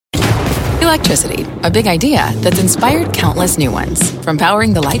Electricity, a big idea that's inspired countless new ones. From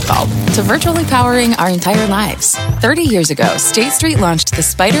powering the light bulb to virtually powering our entire lives. 30 years ago, State Street launched the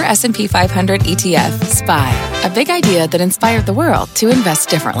SPDR S&P 500 ETF, SPY. A big idea that inspired the world to invest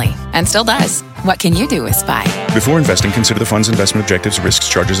differently. And still does. What can you do with SPY? Before investing, consider the fund's investment objectives, risks,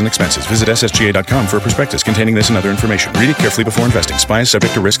 charges, and expenses. Visit ssga.com for a prospectus containing this and other information. Read it carefully before investing. SPY is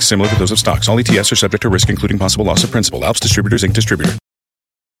subject to risks similar to those of stocks. All ETFs are subject to risk, including possible loss of principal. Alps Distributors, Inc. Distributor.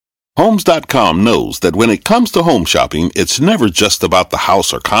 Homes.com knows that when it comes to home shopping, it's never just about the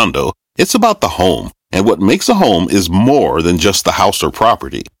house or condo. It's about the home. And what makes a home is more than just the house or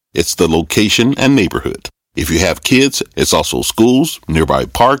property. It's the location and neighborhood. If you have kids, it's also schools, nearby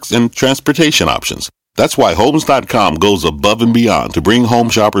parks, and transportation options. That's why Homes.com goes above and beyond to bring home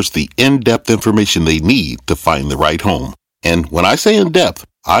shoppers the in-depth information they need to find the right home. And when I say in-depth,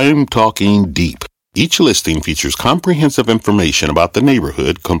 I'm talking deep. Each listing features comprehensive information about the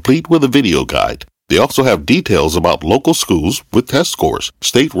neighborhood, complete with a video guide. They also have details about local schools with test scores,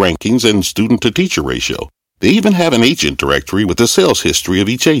 state rankings, and student-to-teacher ratio. They even have an agent directory with the sales history of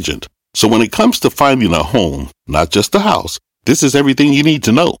each agent. So when it comes to finding a home, not just a house, this is everything you need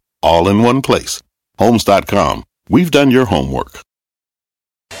to know, all in one place. Homes.com. We've done your homework.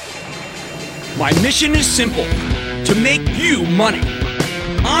 My mission is simple: to make you money.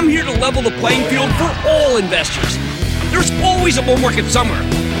 I'm here to level the playing field for all investors. There's always a bull market somewhere,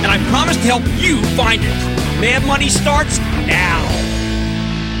 and I promise to help you find it. Mad Money starts now.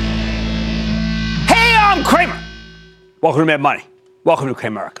 Hey, I'm Kramer. Welcome to Mad Money. Welcome to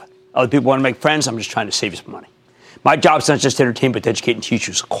Cramerica. Other people want to make friends. I'm just trying to save you some money. My job is not just to entertain, but to educate and teach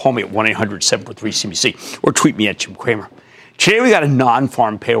you. So call me at 1-800-743-CBC or tweet me at Jim Cramer. Today, we got a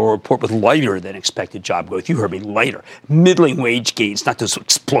non-farm payroll report with lighter than expected job growth. You heard me, lighter. Middling wage gains, not those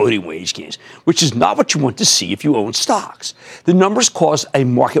exploding wage gains, which is not what you want to see if you own stocks. The numbers caused a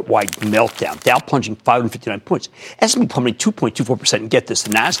market-wide meltdown. Dow plunging 559 points. S&P plummeting 2.24%. And get this, the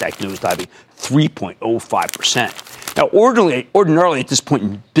NASDAQ nosediving 3.05%. Now, ordinarily at this point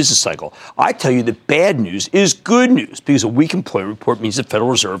in the business cycle, I tell you that bad news is good news because a weak employment report means the Federal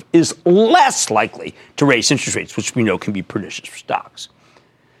Reserve is less likely to raise interest rates, which we know can be pernicious for stocks.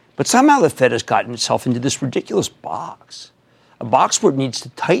 But somehow the Fed has gotten itself into this ridiculous box, a box where it needs to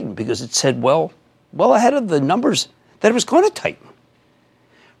tighten because it said, well ahead of the numbers that it was going to tighten.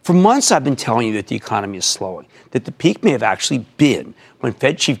 For months, I've been telling you that the economy is slowing, that the peak may have actually been when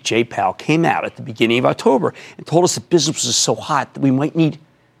Fed Chief Jay Powell came out at the beginning of October and told us that business was so hot that we might need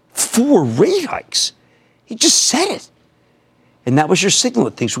 4 rate hikes. He just said it. And that was your signal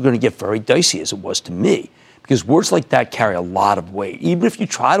that things were going to get very dicey, as it was to me, because words like that carry a lot of weight, even if you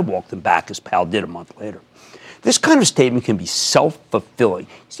try to walk them back, as Powell did a month later. This kind of statement can be self-fulfilling.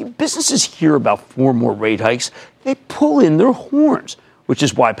 See, businesses hear about 4 more rate hikes, they pull in their horns, which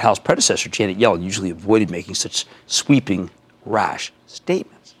is why Powell's predecessor, Janet Yellen, usually avoided making such sweeping, rash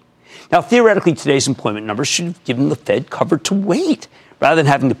statements. Now, theoretically, today's employment numbers should have given the Fed cover to wait, rather than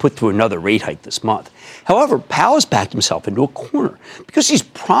having to put through another rate hike this month. However, Powell has backed himself into a corner. Because he's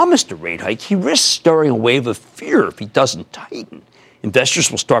promised a rate hike, he risks stirring a wave of fear if he doesn't tighten. Investors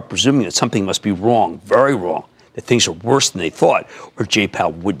will start presuming that something must be wrong, very wrong, that things are worse than they thought, or Jay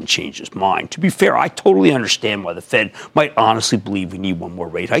Powell wouldn't change his mind. To be fair, I totally understand why the Fed might honestly believe we need one more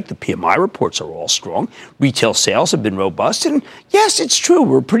rate hike. The PMI reports are all strong. Retail sales have been robust. And yes, it's true,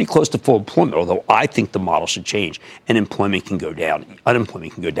 we're pretty close to full employment, although I think the model should change and unemployment can go down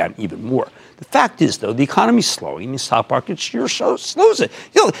even more. The fact is, though, the economy's slowing and the stock market sure slows it.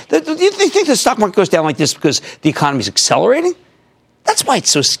 Do you think the stock market goes down like this because the economy's accelerating? That's why it's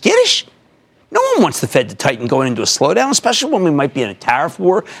so skittish. No one wants the Fed to tighten going into a slowdown, especially when we might be in a tariff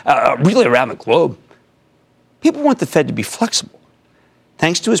war, really around the globe. People want the Fed to be flexible.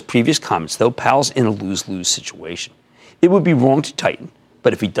 Thanks to his previous comments, though, Powell's in a lose-lose situation. It would be wrong to tighten,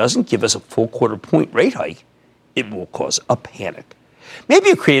 but if he doesn't give us a full quarter-point rate hike, it will cause a panic. Maybe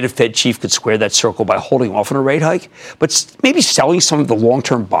a creative Fed chief could square that circle by holding off on a rate hike, but maybe selling some of the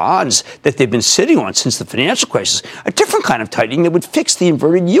long-term bonds that they've been sitting on since the financial crisis, a different kind of tightening that would fix the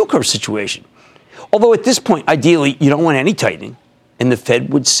inverted yield curve situation. Although at this point, ideally, you don't want any tightening, and the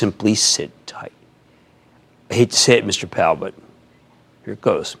Fed would simply sit tight. I hate to say it, Mr. Powell, but here it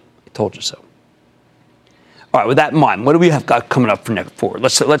goes. I told you so. All right, with that in mind, what do we have got coming up for next forward?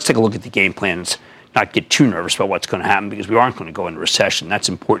 Let's take a look at the game plans. Not get too nervous about what's going to happen because we aren't going to go into recession. That's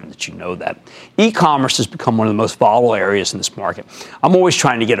important that you know that. E-commerce has become one of the most volatile areas in this market. I'm always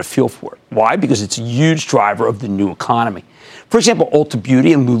trying to get a feel for it. Why? Because it's a huge driver of the new economy. For example, Ulta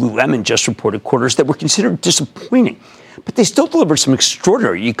Beauty and Lululemon just reported quarters that were considered disappointing, but they still delivered some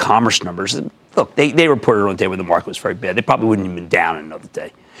extraordinary e-commerce numbers. Look, they reported on a day when the market was very bad. They probably wouldn't have been down another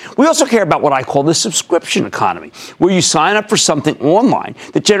day. We also care about what I call the subscription economy, where you sign up for something online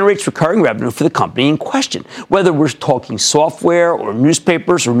that generates recurring revenue for the company in question, whether we're talking software or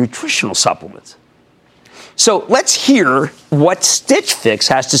newspapers or nutritional supplements. So let's hear what Stitch Fix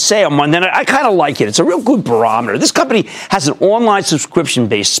has to say on Monday. I kind of like it. It's a real good barometer. This company has an online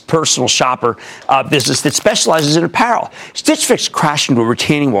subscription-based personal shopper business that specializes in apparel. Stitch Fix crashed into a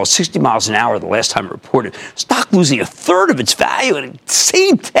retaining wall 60 miles an hour the last time it reported. Stock losing a third of its value in the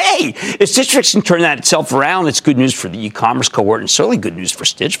same day. If Stitch Fix can turn that itself around, it's good news for the e-commerce cohort and certainly good news for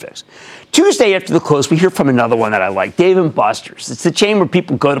Stitch Fix. Tuesday after the close, we hear from another one that I like, Dave & Buster's. It's the chain where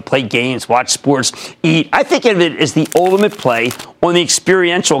people go to play games, watch sports, eat. I think of it as the ultimate play on the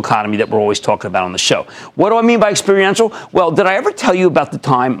experiential economy that we're always talking about on the show. What do I mean by experiential? Well, did I ever tell you about the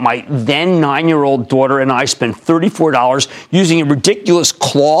time my then 9-year-old daughter and I spent $34 using a ridiculous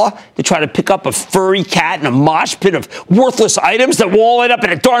claw to try to pick up a furry cat in a mosh pit of worthless items that will all end up in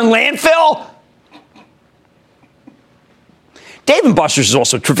a darn landfill? Dave & Buster's is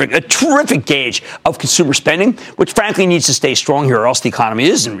also a terrific gauge of consumer spending, which frankly needs to stay strong here or else the economy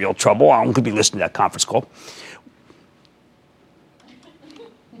is in real trouble. I could be listening to that conference call.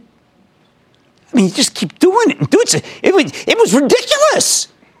 I mean, you just keep doing it. It was ridiculous.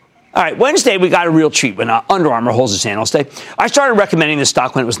 All right, Wednesday, we got a real treat when Under Armour holds its analyst day. I started recommending this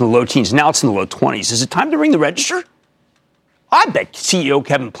stock when it was in the low teens. Now it's in the low 20s. Is it time to ring the register? I bet CEO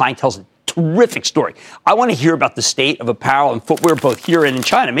Kevin Plank tells a terrific story. I want to hear about the state of apparel and footwear both here and in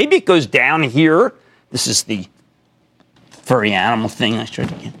China. Maybe it goes down here. This is the furry animal thing I tried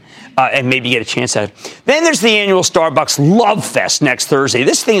to get. And maybe get a chance at it. Then there's the annual Starbucks Love Fest next Thursday.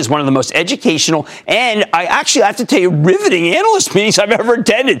 This thing is one of the most educational and I have to tell you, riveting analyst meetings I've ever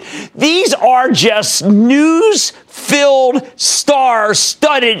attended. These are just news-filled,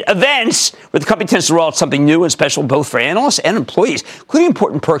 star-studded events where the company tends to roll out something new and special both for analysts and employees, including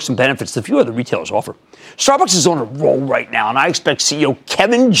important perks and benefits that few other retailers offer. Starbucks is on a roll right now, and I expect CEO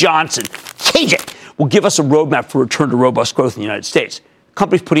Kevin Johnson, KJ, will give us a roadmap for return to robust growth in the United States. The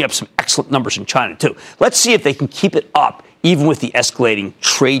company's putting up some excellent numbers in China, too. Let's see if they can keep it up, even with the escalating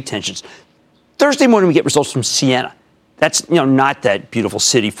trade tensions. Thursday morning, we get results from Siena. That's, not that beautiful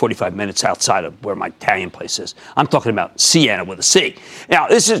city 45 minutes outside of where my Italian place is. I'm talking about Siena with a C. Now,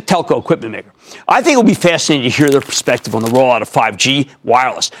 this is a telco equipment maker. I think it'll be fascinating to hear their perspective on the rollout of 5G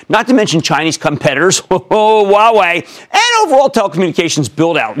wireless, not to mention Chinese competitors, Huawei, and overall telecommunications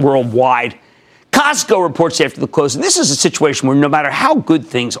build-out worldwide. Costco reports after the close, and this is a situation where no matter how good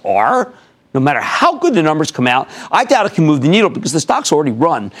things are, no matter how good the numbers come out, I doubt it can move the needle because the stock's already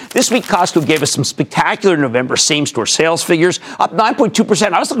run. This week, Costco gave us some spectacular November same-store sales figures, up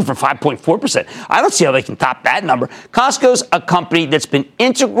 9.2%. I was looking for 5.4%. I don't see how they can top that number. Costco's a company that's been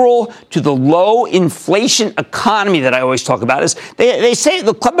integral to the low inflation economy that I always talk about. Is they say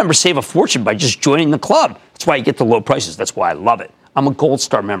the club members save a fortune by just joining the club. That's why you get the low prices. That's why I love it. I'm a Gold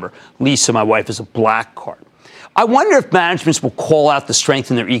Star member. Lisa, my wife, is a Black Card. I wonder if managements will call out the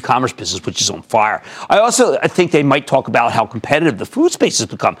strength in their e-commerce business, which is on fire. I think they might talk about how competitive the food space has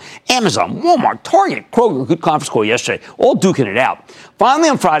become. Amazon, Walmart, Target, Kroger, good conference call yesterday, all duking it out. Finally,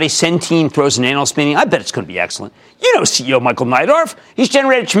 on Friday, Centene throws an analyst meeting. I bet it's going to be excellent. You know CEO Michael Neidorff. He's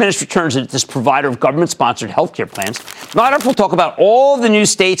generated tremendous returns at this provider of government-sponsored healthcare plans. Neidorff will talk about all the new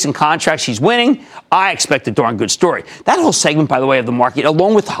states and contracts he's winning. I expect a darn good story. That whole segment, by the way, of the market,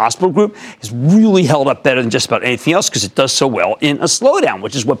 along with the hospital group, has really held up better than just about anything else because it does so well in a slowdown,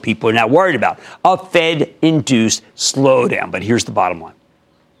 which is what people are now worried about, a Fed-induced slowdown. But here's the bottom line.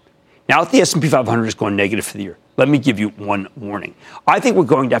 Now that the S&P 500 is going negative for the year, let me give you one warning. I think we're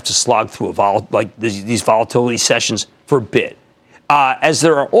going to have to slog through these volatility sessions for a bit, as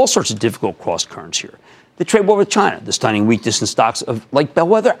there are all sorts of difficult cross currents here. The trade war with China, the stunning weakness in stocks of like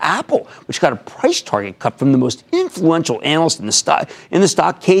bellwether Apple, which got a price target cut from the most influential analyst in the stock,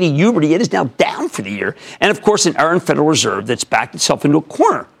 Katie Huberty. It is now down for the year. And, of course, an errant Federal Reserve that's backed itself into a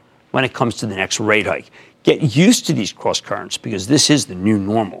corner when it comes to the next rate hike. Get used to these cross currents because this is the new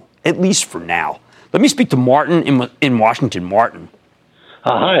normal, at least for now. Let me speak to Martin in Washington. Martin.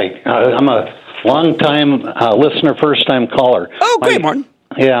 Hi. I'm a long-time listener, first-time caller. Oh, great, Martin.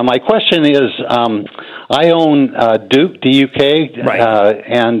 Yeah, my question is, I own Duke, DUK, right.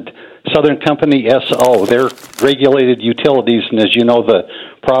 And Southern Company, SO. They're regulated utilities, and as you know, the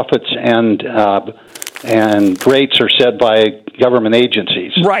profits and rates are set by government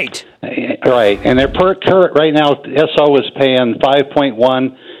agencies. Right. Right, and they're current right now. SO is paying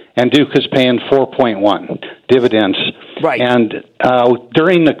 5.1, and Duke is paying 4.1 dividends. Right. And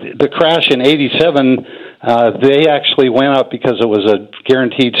during the crash in '87. They actually went up because it was a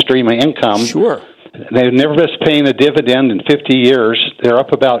guaranteed stream of income. Sure. They've never missed paying a dividend in 50 years. They're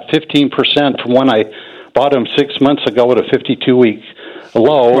up about 15% from when I bought them 6 months ago at a 52-week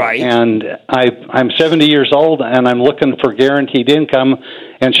low. Right. And I'm 70 years old, and I'm looking for guaranteed income.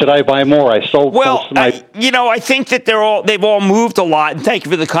 And should I buy more? I sold most of my... I think that they've all moved a lot, and thank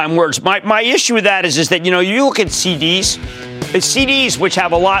you for the kind words. My issue with that is that, you look at CDs. CDs, which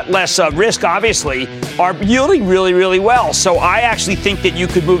have a lot less risk, obviously, are yielding really, really well. So I actually think that you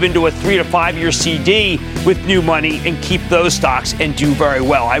could move into a 3 to 5 year CD with new money and keep those stocks and do very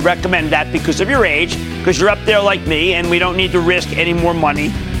well. I recommend that because of your age, because you're up there like me, and we don't need to risk any more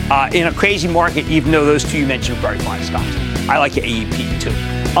money in a crazy market, even though those two you mentioned are very fine stocks. I like AEP too.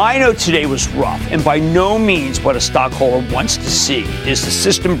 I know today was rough, and by no means what a stockholder wants to see. Is the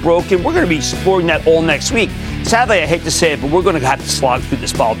system broken? We're going to be exploring that all next week. Sadly, I hate to say it, but we're going to have to slog through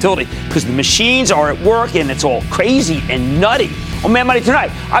this volatility because the machines are at work and it's all crazy and nutty. On Mad Money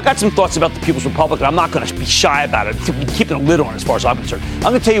tonight, I got some thoughts about the People's Republic, and I'm not going to be shy about it. I'm keeping a lid on it as far as I'm concerned. I'm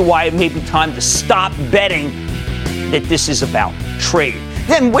going to tell you why it may be time to stop betting that this is about trade.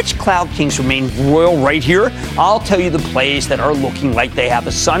 Then which cloud kings remain royal right here? I'll tell you the plays that are looking like they have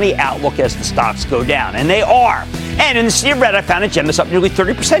a sunny outlook as the stocks go down, and they are. And in the Sea of Red, I found a gem that's up nearly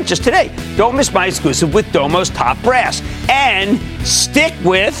 30% just today. Don't miss my exclusive with Domo's top brass. And stick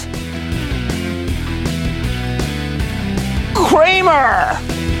with Cramer.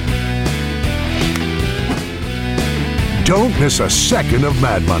 Don't miss a second of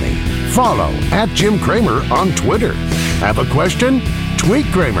Mad Money. Follow @JimCramer on Twitter. Have a question? Tweet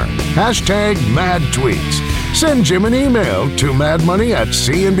Cramer. #MadTweets. Send Jim an email to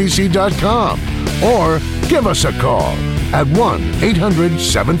madmoney@cnbc.com or give us a call at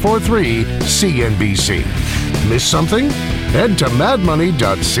 1-800-743-CNBC. Miss something? Head to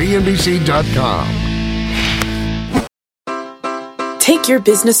madmoney.cnbc.com. Take your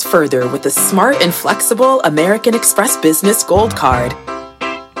business further with the smart and flexible American Express Business Gold Card.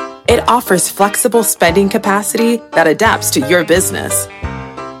 It offers flexible spending capacity that adapts to your business.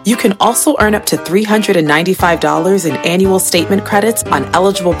 You can also earn up to $395 in annual statement credits on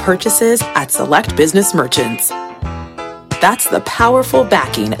eligible purchases at select business merchants. That's the powerful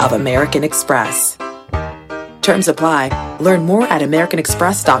backing of American Express. Terms apply. Learn more at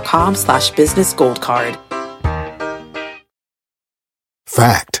americanexpress.com/business gold card.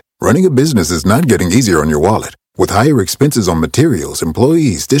 Fact. Running a business is not getting easier on your wallet. With higher expenses on materials,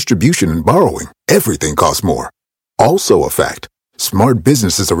 employees, distribution, and borrowing, everything costs more. Also a fact. Smart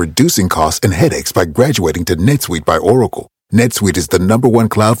businesses are reducing costs and headaches by graduating to NetSuite by Oracle. NetSuite is the #1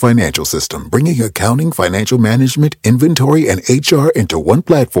 cloud financial system, bringing accounting, financial management, inventory, and HR into one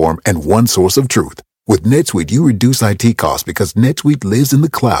platform and one source of truth. With NetSuite, you reduce IT costs because NetSuite lives in the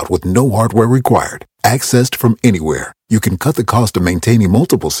cloud with no hardware required. Accessed from anywhere, you can cut the cost of maintaining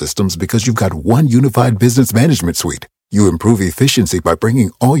multiple systems because you've got one unified business management suite. You improve efficiency by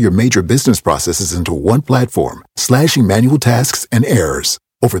bringing all your major business processes into one platform, slashing manual tasks and errors.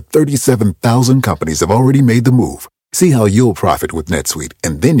 Over 37,000 companies have already made the move. See how you'll profit with NetSuite,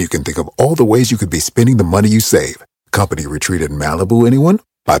 and then you can think of all the ways you could be spending the money you save. Company retreat in Malibu, anyone?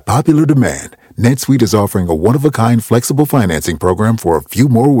 By popular demand, NetSuite is offering a one-of-a-kind flexible financing program for a few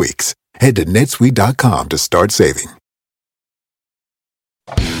more weeks. Head to netsuite.com to start saving.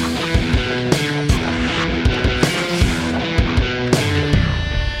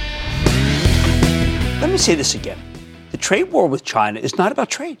 Let me say this again. The trade war with China is not about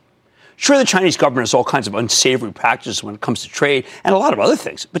trade. Sure, the Chinese government has all kinds of unsavory practices when it comes to trade and a lot of other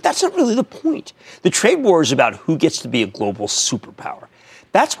things, but that's not really the point. The trade war is about who gets to be a global superpower.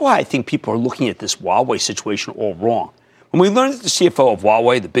 That's why I think people are looking at this Huawei situation all wrong. When we learned that the CFO of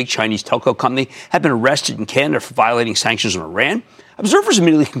Huawei, the big Chinese telco company, had been arrested in Canada for violating sanctions on Iran, observers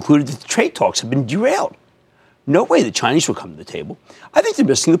immediately concluded that the trade talks had been derailed. No way the Chinese would come to the table. I think they're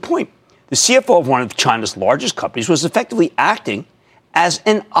missing the point. The CFO of one of China's largest companies was effectively acting as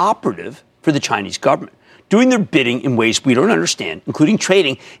an operative for the Chinese government, doing their bidding in ways we don't understand, including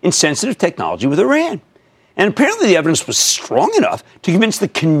trading in sensitive technology with Iran. And apparently the evidence was strong enough to convince the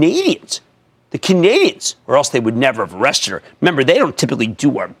Canadians, or else they would never have arrested her. Remember, they don't typically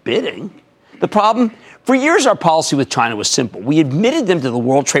do our bidding. The problem? For years, our policy with China was simple. We admitted them to the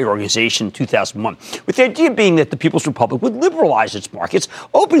World Trade Organization in 2001, with the idea being that the People's Republic would liberalize its markets,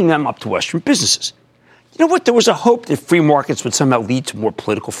 opening them up to Western businesses. You know what? There was a hope that free markets would somehow lead to more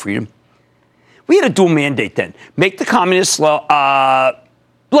political freedom. We had a dual mandate then. Make the communists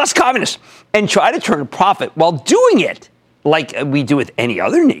less communist and try to turn a profit while doing it like we do with any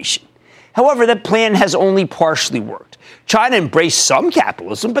other nation. However, that plan has only partially worked. China embraced some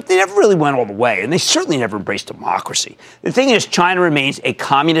capitalism, but they never really went all the way, and they certainly never embraced democracy. The thing is, China remains a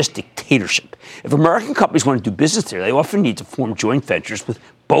communist dictatorship. If American companies want to do business there, they often need to form joint ventures with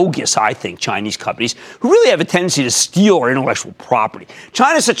bogus, I think, Chinese companies who really have a tendency to steal our intellectual property.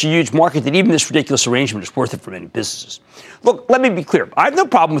 China is such a huge market that even this ridiculous arrangement is worth it for many businesses. Look, let me be clear. I have no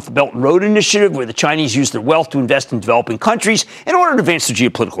problem with the Belt and Road Initiative, where the Chinese use their wealth to invest in developing countries in order to advance their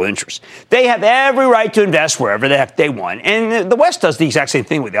geopolitical interests. They have every right to invest wherever the heck they want, and the West does the exact same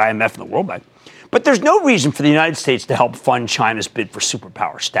thing with the IMF and the World Bank. But there's no reason for the United States to help fund China's bid for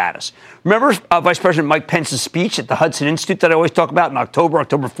superpower status. Remember Vice President Mike Pence's speech at the Hudson Institute that I always talk about in October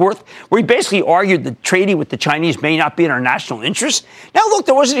 4th, where he basically argued that trading with the Chinese may not be in our national interest? Now, look,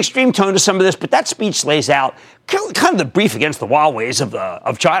 there was an extreme tone to some of this, but that speech lays out kind of the brief against the wild ways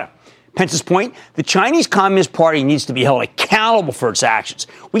of China. Pence's point, the Chinese Communist Party needs to be held accountable for its actions.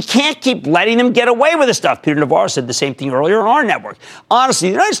 We can't keep letting them get away with this stuff. Peter Navarro said the same thing earlier on our network. Honestly,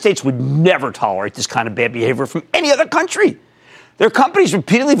 the United States would never tolerate this kind of bad behavior from any other country. Their companies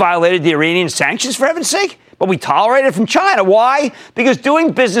repeatedly violated the Iranian sanctions, for heaven's sake, but we tolerate it from China. Why? Because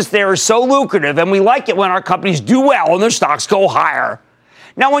doing business there is so lucrative, and we like it when our companies do well and their stocks go higher.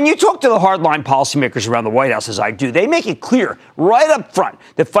 Now, when you talk to the hardline policymakers around the White House, as I do, they make it clear right up front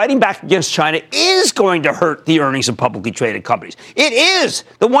that fighting back against China is going to hurt the earnings of publicly traded companies. It is.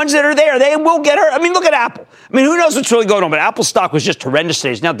 The ones that are there, they will get hurt. I mean, look at Apple. I mean, who knows what's really going on? But Apple's stock was just horrendous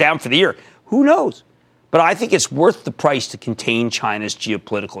today. It's now down for the year. Who knows? But I think it's worth the price to contain China's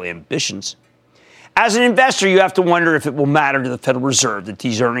geopolitical ambitions. As an investor, you have to wonder if it will matter to the Federal Reserve that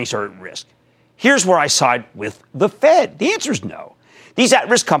these earnings are at risk. Here's where I side with the Fed. The answer is no. These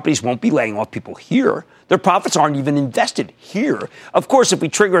at-risk companies won't be laying off people here. Their profits aren't even invested here. Of course, if we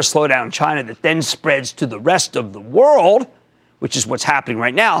trigger a slowdown in China that then spreads to the rest of the world, which is what's happening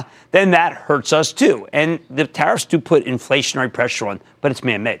right now, then that hurts us too. And the tariffs do put inflationary pressure on, but it's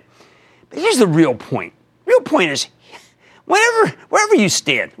man-made. But here's the real point. The real point is, wherever you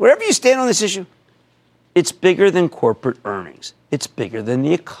stand on this issue, it's bigger than corporate earnings. It's bigger than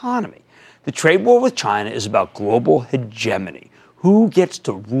the economy. The trade war with China is about global hegemony. Who gets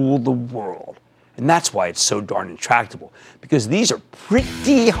to rule the world? And that's why it's so darn intractable, because these are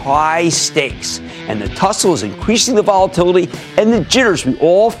pretty high stakes, and the tussle is increasing the volatility and the jitters we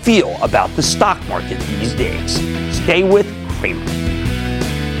all feel about the stock market these days. Stay with Cramer.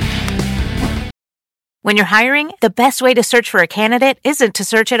 When you're hiring, the best way to search for a candidate isn't to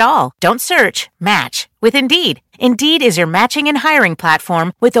search at all. Don't search, match with Indeed. Indeed is your matching and hiring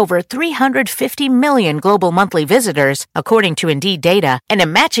platform with over 350 million global monthly visitors, according to Indeed data, and a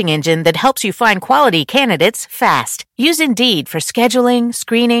matching engine that helps you find quality candidates fast. Use Indeed for scheduling,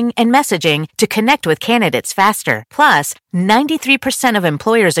 screening, and messaging to connect with candidates faster. Plus, 93% of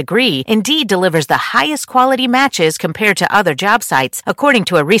employers agree Indeed delivers the highest quality matches compared to other job sites, according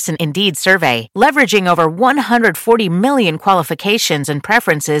to a recent Indeed survey. Leveraging over 140 million qualifications and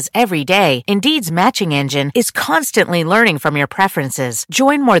preferences every day, Indeed's matching engine is constantly learning from your preferences.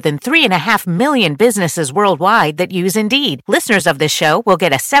 Join more than 3.5 million businesses worldwide that use Indeed. Listeners of this show will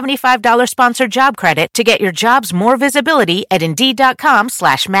get a $75 sponsored job credit to get your jobs more visibility at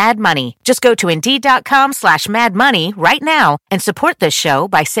Indeed.com/madmoney. Just go to Indeed.com/madmoney right now and support this show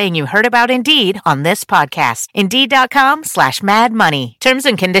by saying you heard about Indeed on this podcast. Indeed.com/madmoney. Terms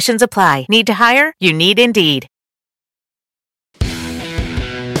and conditions apply. Need to hire? You need Indeed.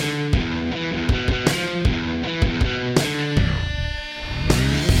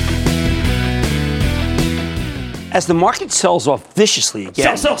 As the market sells off viciously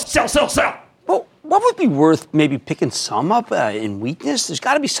again. Sell. Well, what would be worth maybe picking some up in weakness? There's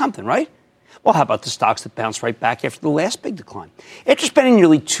got to be something, right? Well, how about the stocks that bounced right back after the last big decline? After spending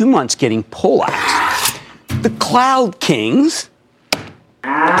nearly 2 months getting poleaxed, the Cloud Kings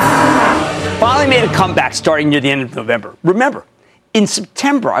finally made a comeback starting near the end of November. Remember, in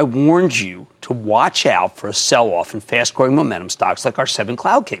September, I warned you to watch out for a sell-off in fast-growing momentum stocks like our 7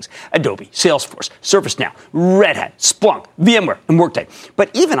 Cloud Kings: Adobe, Salesforce, ServiceNow, Red Hat, Splunk, VMware, and Workday. But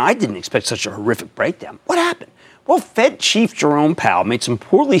even I didn't expect such a horrific breakdown. What happened? Well, Fed Chief Jerome Powell made some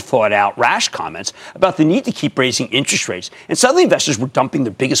poorly thought-out, rash comments about the need to keep raising interest rates, and suddenly investors were dumping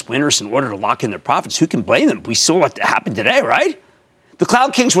their biggest winners in order to lock in their profits. Who can blame them? We saw what happened today, right? The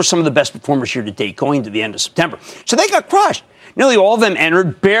Cloud Kings were some of the best performers here to date going to the end of September, so they got crushed. Nearly all of them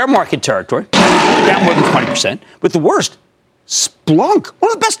entered bear market territory, down more than 20%, with the worst, Splunk,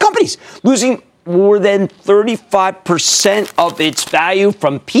 one of the best companies, losing more than 35% of its value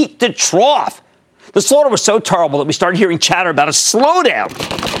from peak to trough. The slaughter was so terrible that we started hearing chatter about a slowdown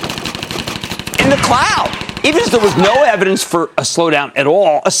in the cloud. even as there was no evidence for a slowdown at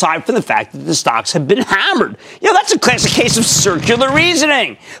all, aside from the fact that the stocks have been hammered. That's a classic case of circular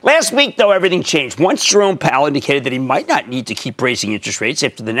reasoning. Last week, though, everything changed. Once Jerome Powell indicated that he might not need to keep raising interest rates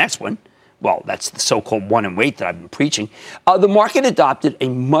after the next one, well, that's the so-called one and wait that I've been preaching, the market adopted a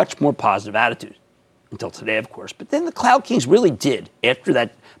much more positive attitude. Until today, of course. But then the Cloud Kings really did, after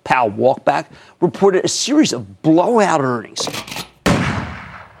that Powell walk back, reported a series of blowout earnings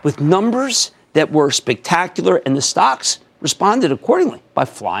with numbers that were spectacular, and the stocks responded accordingly by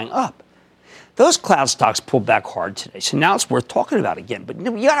flying up. Those cloud stocks pulled back hard today, so now it's worth talking about again. But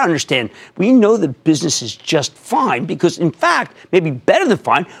you got to understand, we know that business is just fine because, in fact, maybe better than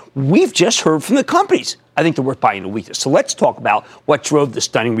fine, we've just heard from the companies. I think they're worth buying in the weakness. So let's talk about what drove the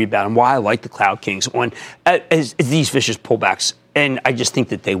stunning rebound and why I like the Cloud Kings on as these vicious pullbacks. And I just think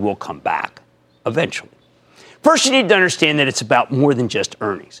that they will come back eventually. First, you need to understand that it's about more than just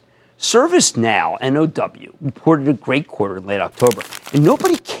earnings. ServiceNow, NOW, reported a great quarter in late October, and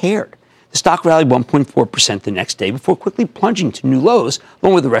nobody cared. The stock rallied 1.4% the next day before quickly plunging to new lows,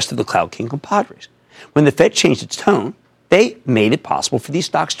 along with the rest of the Cloud King compadres. When the Fed changed its tone, they made it possible for these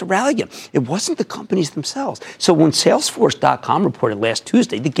stocks to rally again. It wasn't the companies themselves. So when Salesforce.com reported last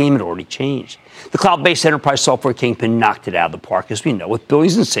Tuesday, the game had already changed. The cloud-based enterprise software kingpin knocked it out of the park, as we know, with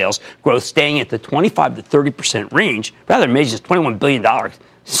billings and sales growth staying at the 25 to 30% range. Rather amazing, it's $21 billion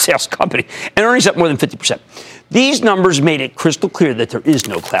sales company, and earnings up more than 50%. These numbers made it crystal clear that there is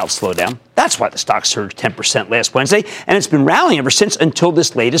no cloud slowdown. That's why the stock surged 10% last Wednesday, and it's been rallying ever since until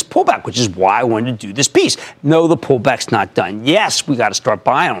this latest pullback, which is why I wanted to do this piece. No, the pullback's not done. Yes, we got to start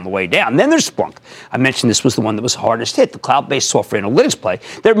buying on the way down. And then there's Splunk. I mentioned this was the one that was hardest hit, the cloud-based software analytics play.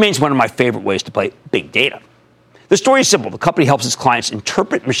 That remains one of my favorite ways to play big data. The story is simple. The company helps its clients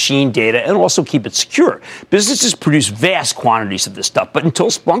interpret machine data and also keep it secure. Businesses produce vast quantities of this stuff, but until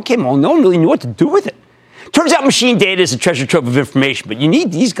Splunk came along, no one really knew what to do with it. Turns out machine data is a treasure trove of information, but you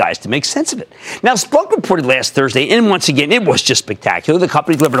need these guys to make sense of it. Now, Splunk reported last Thursday, and once again, it was just spectacular. The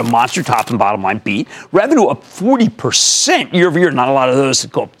company delivered a monster top and bottom line beat. Revenue up 40% year over year. Not a lot of those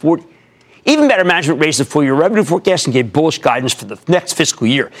that go up 40%. Even better, management raised the full-year revenue forecast and gave bullish guidance for the next fiscal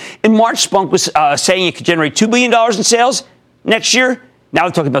year. In March, Splunk was saying it could generate $2 billion in sales next year. Now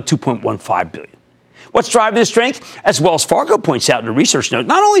they're talking about $2.15 billion. What's driving the strength? As Wells Fargo points out in a research note,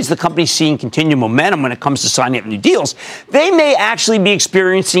 not only is the company seeing continued momentum when it comes to signing up new deals, they may actually be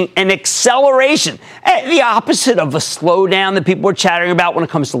experiencing an acceleration, the opposite of a slowdown that people are chattering about when it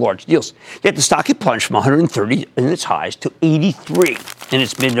comes to large deals. Yet the stock had plunged from 130 in its highs to 83 in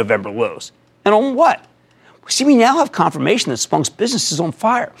its mid-November lows. And on what? See, we now have confirmation that Splunk's business is on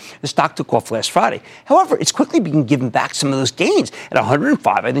fire. The stock took off last Friday. However, it's quickly been giving back some of those gains. At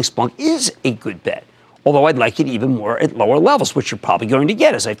 105, I think Splunk is a good bet. Although I'd like it even more at lower levels, which you're probably going to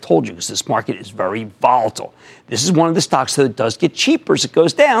get, as I've told you, because this market is very volatile. This is one of the stocks that does get cheaper as it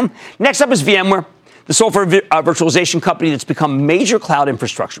goes down. Next up is VMware, the software virtualization company that's become a major cloud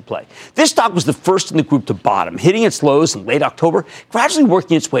infrastructure play. This stock was the first in the group to bottom, hitting its lows in late October, gradually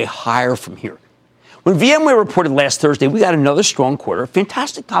working its way higher from here. When VMware reported last Thursday, we got another strong quarter, a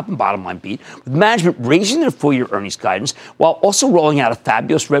fantastic top and bottom line beat, with management raising their full-year earnings guidance while also rolling out a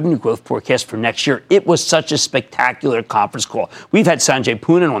fabulous revenue growth forecast for next year. It was such a spectacular conference call. We've had Sanjay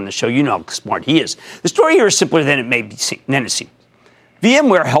Poonen on the show. You know how smart he is. The story here is simpler than it seems.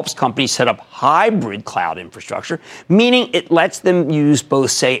 VMware helps companies set up hybrid cloud infrastructure, meaning it lets them use both,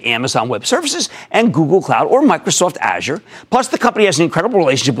 say, Amazon Web Services and Google Cloud or Microsoft Azure. Plus, the company has an incredible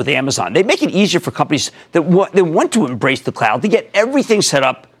relationship with Amazon. They make it easier for companies that want to embrace the cloud to get everything set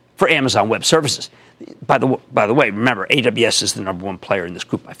up for Amazon Web Services. By the way, remember, AWS is the number one player in this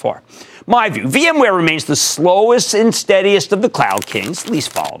group by far. My view, VMware remains the slowest and steadiest of the cloud kings,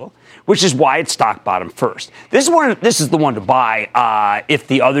 least volatile, which is why it's stock bottom first. This is the one to buy if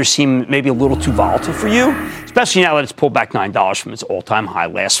the others seem maybe a little too volatile for you, especially now that it's pulled back $9 from its all-time high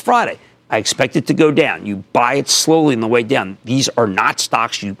last Friday. I expect it to go down. You buy it slowly on the way down. These are not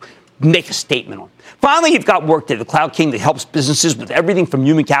stocks you make a statement on. Finally, you've got Workday, the cloud king that helps businesses with everything from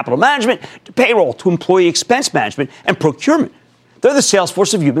human capital management to payroll to employee expense management and procurement. They're the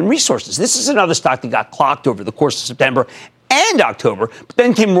Salesforce of human resources. This is another stock that got clocked over the course of September and October, but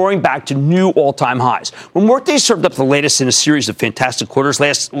then came roaring back to new all-time highs. When Workday served up the latest in a series of fantastic quarters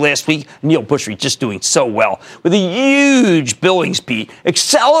last week, Neil Bushry just doing so well, with a huge billings beat,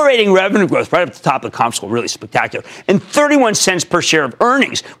 accelerating revenue growth right up at the top of the conference call, really spectacular, and 31 cents per share of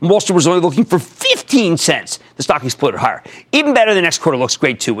earnings, when Wall Street was only looking for 15 cents. The stock exploded higher. Even better, the next quarter looks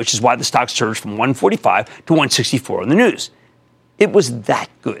great, too, which is why the stock surged from 145 to 164 on the news. It was that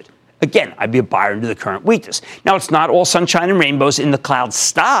good. again, I'd be a buyer into the current weakness. Now, it's not all sunshine and rainbows in the cloud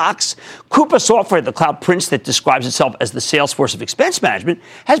stocks. Coupa Software, the cloud prince that describes itself as the Salesforce of expense management,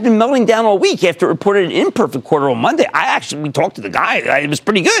 has been melting down all week after it reported an imperfect quarter on Monday. We talked to the guy. It was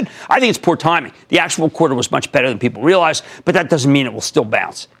pretty good. I think it's poor timing. The actual quarter was much better than people realize, but that doesn't mean it will still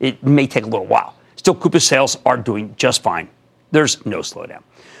bounce. It may take a little while. Still, Coupa sales are doing just fine. There's no slowdown.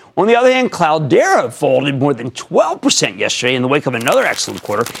 On the other hand, Cloudera folded more than 12% yesterday in the wake of another excellent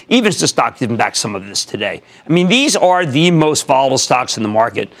quarter, even as the stock giving back some of this today. I mean, these are the most volatile stocks in the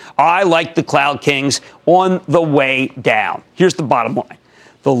market. I like the Cloud Kings on the way down. Here's the bottom line.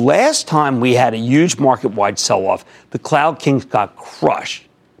 The last time we had a huge market-wide sell-off, the Cloud Kings got crushed.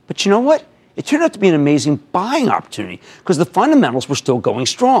 But you know what? It turned out to be an amazing buying opportunity because the fundamentals were still going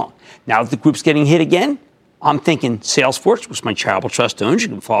strong. Now that the group's getting hit again, I'm thinking Salesforce, which my charitable trust owns. You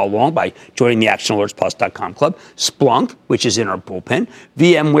can follow along by joining the ActionAlertsPlus.com club. Splunk, which is in our bullpen.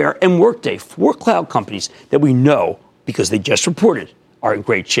 VMware and Workday, 4 cloud companies that we know, because they just reported, are in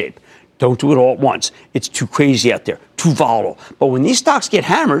great shape. Don't do it all at once. It's too crazy out there, too volatile. But when these stocks get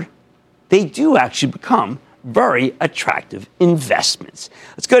hammered, they do actually become very attractive investments.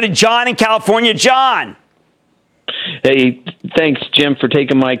 Let's go to John in California. John. Hey, thanks, Jim, for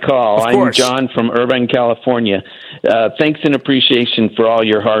taking my call. I'm John from Irvine, California. Thanks and appreciation for all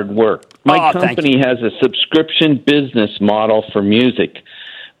your hard work. My company has a subscription business model for music,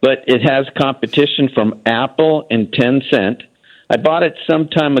 but it has competition from Apple and Tencent. I bought it some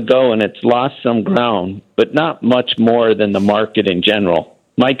time ago, and it's lost some ground, but not much more than the market in general.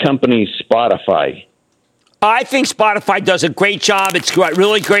 My company is Spotify. I think Spotify does a great job. It's got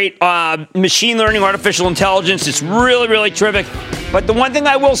really great machine learning, artificial intelligence. It's really, really terrific. But the one thing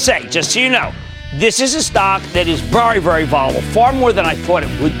I will say, just so you know, this is a stock that is very, very volatile, far more than I thought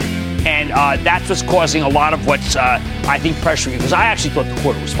it would be. And that's what's causing a lot of what's, I think, pressuring it, because I actually thought the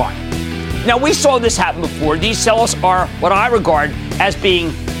quarter was fine. Now, we saw this happen before. These sell-offs are what I regard as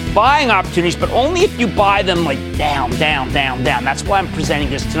being buying opportunities, but only if you buy them like down. That's why I'm presenting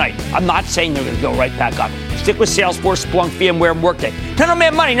this tonight. I'm not saying they're going to go right back up. Stick with Salesforce, Splunk, VMware, and Workday. Turn on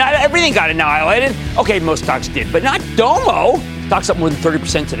Mad Money. Not everything got annihilated. Okay, most stocks did, but not Domo. Stock's up more than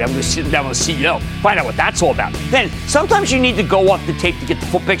 30% today. I'm going to sit down with the CEO, find out what that's all about. Then, sometimes you need to go off the tape to get the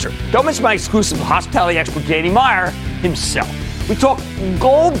full picture. Don't miss my exclusive hospitality expert, Danny Meyer, himself. We talk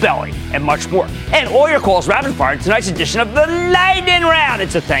Goldbelly and much more. And all your calls rapid fire in tonight's edition of the Lightning Round.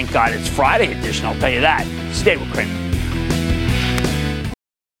 It's a thank God it's Friday edition, I'll tell you that. Stay with Cramer.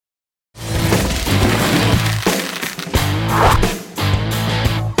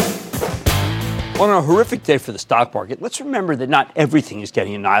 On a horrific day for the stock market, let's remember that not everything is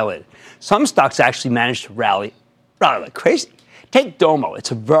getting annihilated. Some stocks actually managed to rally like crazy. Take Domo.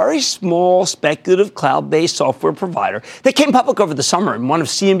 It's a very small, speculative, cloud-based software provider that came public over the summer and one of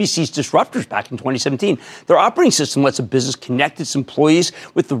CNBC's disruptors back in 2017. Their operating system lets a business connect its employees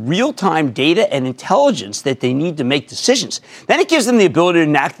with the real-time data and intelligence that they need to make decisions. Then it gives them the ability to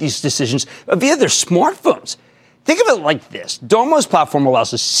enact these decisions via their smartphones. Think of it like this. Domo's platform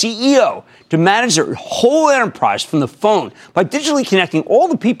allows a CEO to manage their whole enterprise from the phone by digitally connecting all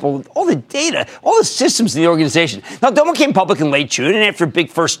the people, all the data, all the systems in the organization. Now, Domo came public in late June, and after a big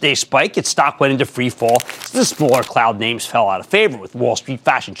first-day spike, its stock went into free fall. The smaller cloud names fell out of favor with the Wall Street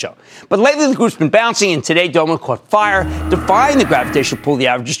fashion show. But lately, the group's been bouncing, and today, Domo caught fire, defying the gravitational pull of the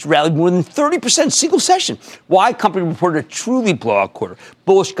averages to rally more than 30% single session. Why? Company reported a truly blowout quarter.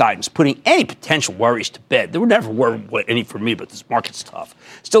 Bullish guidance, putting any potential worries to bed. There were never any for me, but this market's tough.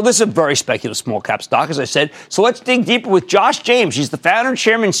 Still, this is a very speculative small-cap stock, as I said. So let's dig deeper with Josh James. He's the founder and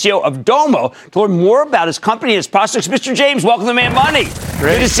chairman and CEO of Domo to learn more about his company and its prospects. Mr. James, welcome to Mad Money.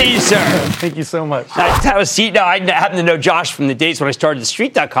 Great. Good to see you, sir. Thank you so much. Now, have a seat. Now, I happen to know Josh from the days when I started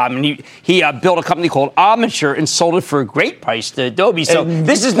TheStreet.com, and he built a company called Omniture and sold it for a great price to Adobe. So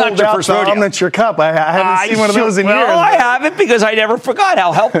this is not your first rodeo. Omniture Cup. I haven't seen one of those in years. Well, I haven't, because I never forgot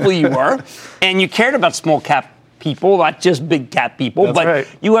how helpful you were, and you cared about small-cap people, not just big cap people. That's but right.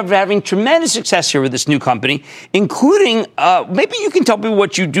 You are having tremendous success here with this new company, including maybe you can tell me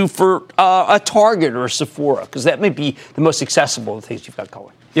what you do for a Target or a Sephora, because that may be the most accessible of the things you've got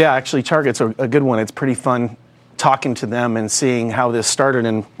going. Yeah, actually, Target's a good one. It's pretty fun talking to them and seeing how this started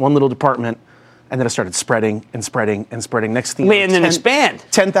in one little department, and then it started spreading and spreading and spreading. Next thing, and then expand.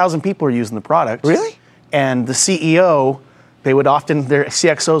 10,000 people are using the product. Really? And the CEO, their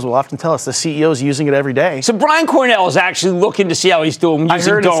CXOs will often tell us the CEO's using it every day. So Brian Cornell is actually looking to see how he's doing using I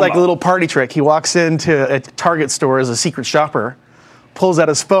heard Domo. It's like a little party trick. He walks into a Target store as a secret shopper, pulls out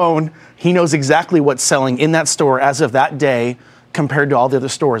his phone. He knows exactly what's selling in that store as of that day, compared to all the other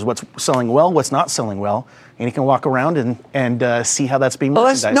stores. What's selling well, what's not selling well, and he can walk around and see how that's being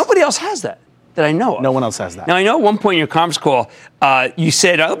merchandised. Nobody else has that I know of. No one else has that. Now, I know at one point in your conference call, you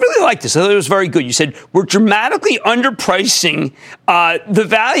said, I really like this. I thought it was very good. You said, we're dramatically underpricing the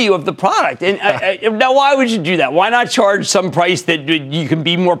value of the product. And now, why would you do that? Why not charge some price that you can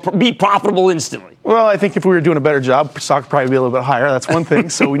be profitable instantly? Well, I think if we were doing a better job, stock would probably be a little bit higher. That's one thing.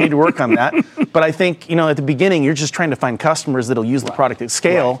 So we need to work on that. But I think, at the beginning, you're just trying to find customers that'll use the product at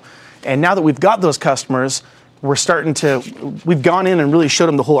scale. Right. And now that we've got those customers, we've gone in and really showed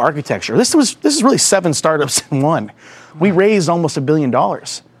them the whole architecture. This is really 7 startups in one. We raised almost $1 billion.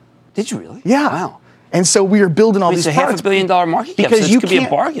 Did you really? Yeah. Wow. And so we are building all these products. It's a $500 million market cap, because so this could be a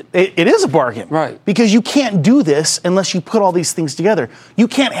bargain. It is a bargain. Right. Because you can't do this unless you put all these things together. You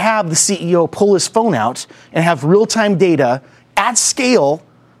can't have the CEO pull his phone out and have real-time data at scale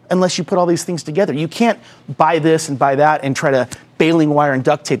unless you put all these things together. You can't buy this and buy that and try to baling wire and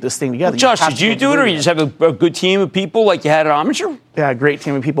duct tape this thing together. Well, Josh, did you do it, or you just have a good team of people like you had at Omniture? Yeah, a great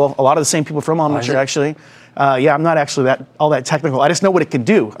team of people. A lot of the same people from Omniture, actually. I'm not actually all that technical. I just know what it can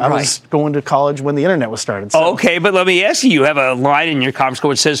do. I was going to college when the internet was started. So. Okay, but let me ask you. You have a line in your conference call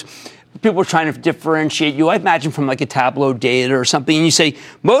that says people are trying to differentiate you, I imagine, from like a Tableau data or something, and you say,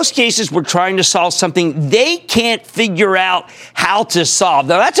 most cases we're trying to solve something they can't figure out how to solve.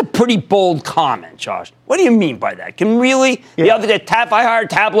 Now, that's a pretty bold comment, Josh. What do you mean by that? Can really, if I hire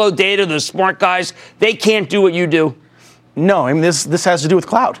Tableau data, the smart guys, they can't do what you do? No, I mean, this has to do with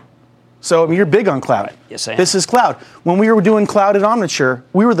cloud. So, I mean, you're big on cloud. Right. Yes, I am. This is cloud. When we were doing cloud at Omniture,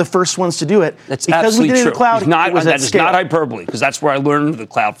 we were the first ones to do it. That's because absolutely we did true. It in cloud, that is not hyperbole, because that's where I learned the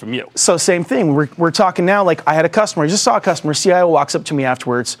cloud from you. So, same thing. We're talking now, like I had a customer. I just saw a customer. CIO walks up to me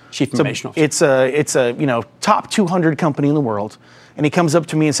afterwards. Chief Information Officer. It's a top 200 company in the world. And he comes up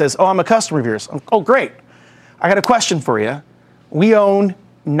to me and says, I'm a customer of yours. Oh, great. I got a question for you. We own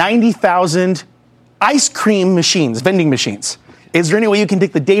 90,000 ice cream machines, vending machines. Is there any way you can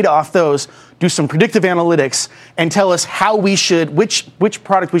take the data off those, do some predictive analytics, and tell us how which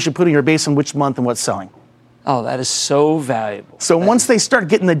product we should put in your base in which month and what's selling? Oh, that is so valuable. So once they start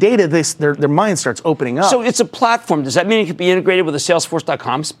getting the data, their mind starts opening up. So it's a platform. Does that mean it could be integrated with a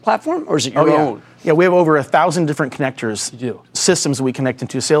Salesforce.com platform, or is it your own? Yeah, we have over 1,000 different connectors, systems that we connect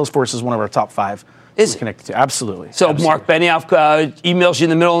into. Salesforce is one of our top 5. Is it? Connected to? Absolutely. So absolutely. Mark Benioff emails you in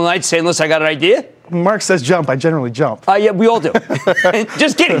the middle of the night saying, listen, I got an idea? Mark says jump. I generally jump. Yeah, we all do.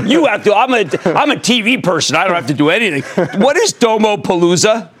 Just kidding. You have to. I'm a TV person. I don't have to do anything. What is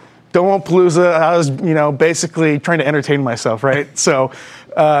Domopalooza? Domopalooza, I was, basically trying to entertain myself, right? So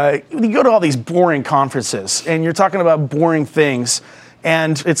you go to all these boring conferences, and you're talking about boring things,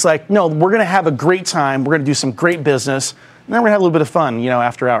 and it's like, no, we're going to have a great time. We're going to do some great business. And then we're going to have a little bit of fun,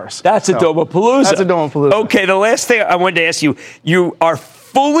 after hours. That's a Domopalooza. That's a Domopalooza. Okay, the last thing I wanted to ask you, you are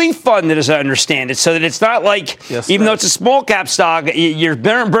fully funded, as I understand it, so that it's not like, even though it's a small cap stock, you're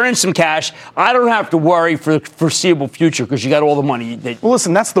burning some cash. I don't have to worry for the foreseeable future because you got all the money. Well,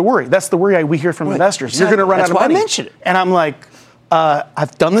 listen, that's the worry. That's the worry we hear from investors. You're going to run out of money. That's why I mentioned it. And I'm like,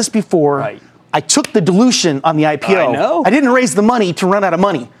 I've done this before. Right. I took the dilution on the IPO. I know. I didn't raise the money to run out of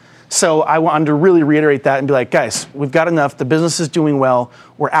money. So I wanted to really reiterate that and be like, guys, we've got enough. The business is doing well.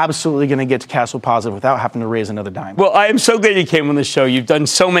 We're absolutely going to get to cash flow positive without having to raise another dime. Well, I am so glad you came on the show. You've done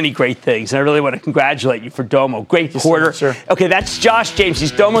so many great things, and I really want to congratulate you for Domo. Great quarter. Sir. Okay, that's Josh James.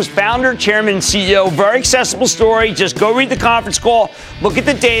 He's Domo's founder, chairman, and CEO. Very accessible story. Just go read the conference call, look at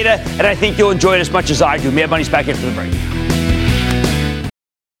the data, and I think you'll enjoy it as much as I do. Mad Money's back after the break.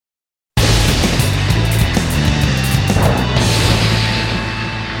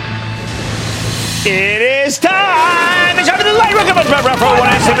 It is time! It's time for the light round.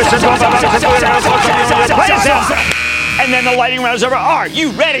 And then the lightning round is over. Are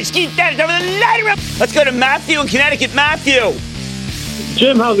you ready? Ski that is over the lightning round. Let's go to Matthew in Connecticut. Matthew.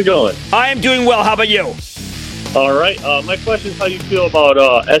 Jim, how's it going? I am doing well. How about you? All right. My question is how you feel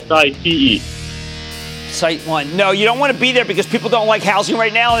about SITE. SiteOne. No, you don't want to be there because people don't like housing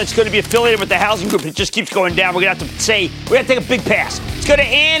right now, and it's going to be affiliated with the housing group. It just keeps going down. We're going to have to say, we're going to take a big pass. Let's go to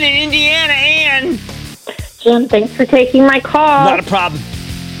Ann in Indiana. Ann. Jim, thanks for taking my call. Not a problem.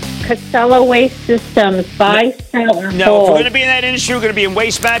 Casella Waste Systems, buy, sell, or No, hold. if we're going to be in that industry, we're going to be in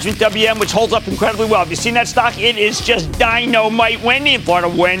waste management, WM, which holds up incredibly well. Have you seen that stock? It is just dynamite. Wendy in Florida.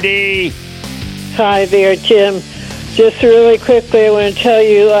 Wendy. Hi there, Jim. Just really quickly, I want to tell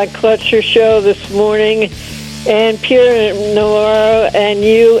you I clutched your show this morning, and Peter Navarro and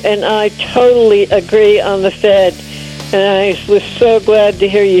you and I totally agree on the Fed. And I was so glad to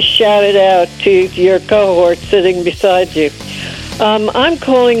hear you shout it out to your cohort sitting beside you. I'm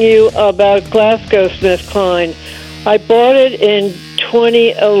calling you about GlaxoSmithKline. I bought it in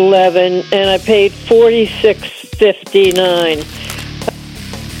 2011, and I paid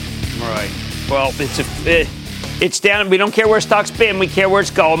 $46.59. Right. Well, it's down. We don't care where stock's been. We care where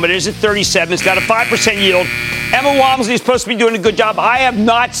it's going. But it is at 37. It's got a 5% yield. Emma Walmsley is supposed to be doing a good job. I have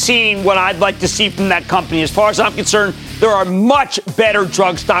not seen what I'd like to see from that company. As far as I'm concerned, there are much better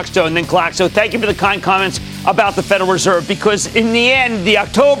drug stocks than Glaxo. Thank you for the kind comments about the Federal Reserve, because in the end, the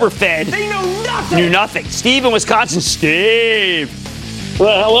October Fed knew nothing. Steve in Wisconsin. Steve.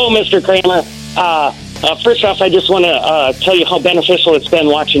 Well, hello, Mr. Cramer. First off, I just want to tell you how beneficial it's been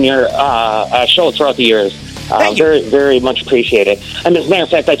watching your show throughout the years. Very, very much appreciated. And as a matter of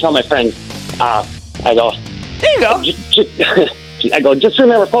fact, I tell my friends, I go, there you go. I go, just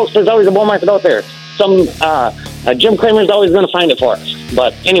remember, folks, there's always a bull market out there. Some Jim Cramer's always going to find it for us.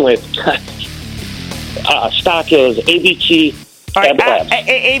 But anyway, stock is ABT. All right,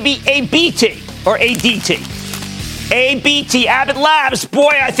 ABT or ADT. ABT, Abbott Labs.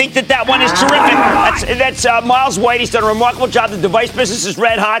 Boy, I think that one is terrific. That's Miles White. He's done a remarkable job. The device business is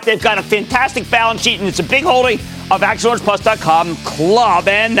red hot. They've got a fantastic balance sheet, and it's a big holding of ActionAlertsPlus.com Club.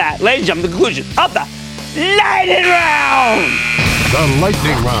 And that, ladies and gentlemen, the conclusion of the Lightning Round. The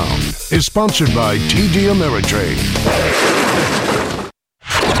Lightning Round is sponsored by TD Ameritrade.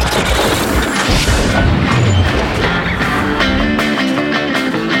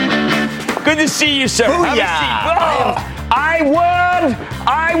 Good to see you, sir. Booyah. I won.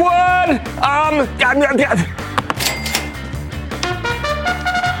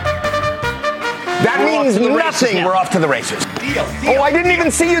 That means nothing. We're off to the races. Deal. Oh, I didn't even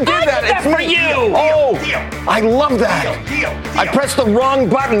see you do that. It's for you. I love that. I pressed the wrong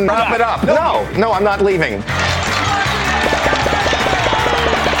button. Wrap it up. No, I'm not leaving.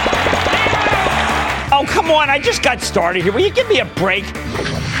 Oh, come on. I just got started here. Will you give me a break?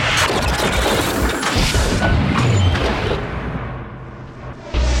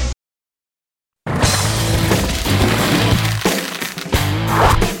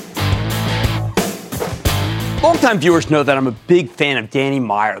 Longtime viewers know that I'm a big fan of Danny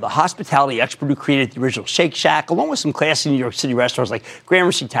Meyer, the hospitality expert who created the original Shake Shack, along with some classy New York City restaurants like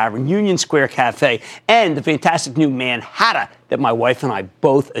Gramercy Tavern, Union Square Cafe, and the fantastic new Manhattan that my wife and I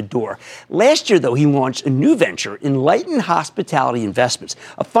both adore. Last year, though, he launched a new venture, Enlightened Hospitality Investments,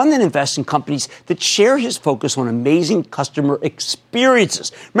 a fund that invests in companies that share his focus on amazing customer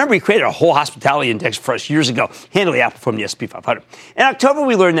experiences. Remember, he created a whole hospitality index for us years ago, handily outperformed the S&P 500. In October,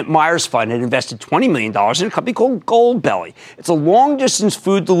 we learned that Meyer's fund had invested $20 million in a company called Goldbelly. It's a long-distance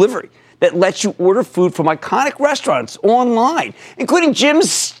food delivery that lets you order food from iconic restaurants online, including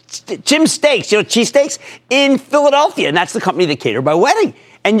Jim's Steaks, cheesesteaks in Philadelphia. And that's the company that catered my wedding.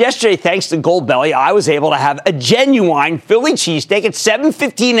 And yesterday, thanks to Goldbelly, I was able to have a genuine Philly cheesesteak at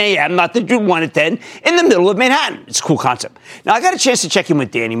 7:15 a.m., not the 1 at 10, in the middle of Manhattan. It's a cool concept. Now, I got a chance to check in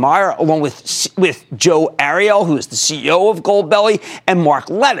with Danny Meyer, along with Joe Ariel, who is the CEO of Goldbelly, and Mark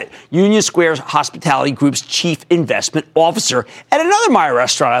Levitt, Union Square Hospitality Group's Chief Investment Officer, at another Meyer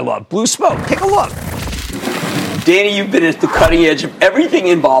restaurant I love, Blue Smoke. Take a look. Danny, you've been at the cutting edge of everything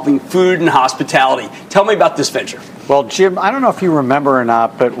involving food and hospitality. Tell me about this venture. Well, Jim, I don't know if you remember or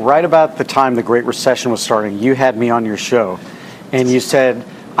not, but right about the time the Great Recession was starting, you had me on your show, and you said,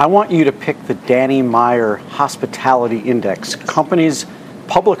 I want you to pick the Danny Meyer Hospitality Index,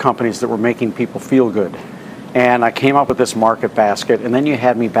 public companies that were making people feel good. And I came up with this market basket, and then you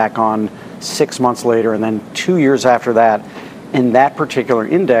had me back on 6 months later, and then 2 years after that, in that particular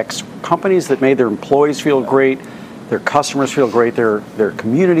index, companies that made their employees feel great, their customers feel great, their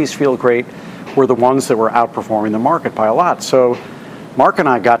communities feel great, were the ones that were outperforming the market by a lot. So Mark and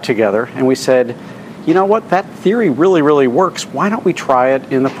I got together and we said, you know what, that theory really, really works. Why don't we try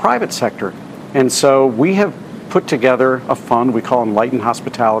it in the private sector? And so we have put together a fund we call Enlightened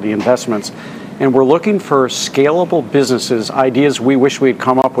Hospitality Investments, and we're looking for scalable businesses, ideas we wish we had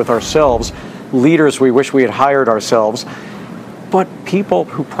come up with ourselves, leaders we wish we had hired ourselves, but people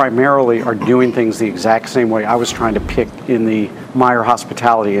who primarily are doing things the exact same way I was trying to pick in the Meyer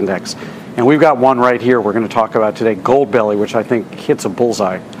Hospitality Index. And we've got one right here we're going to talk about today, Goldbelly, which I think hits a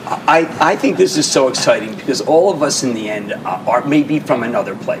bullseye. I think this is so exciting because all of us in the end are maybe from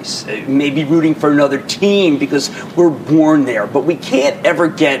another place, maybe rooting for another team because we're born there, but we can't ever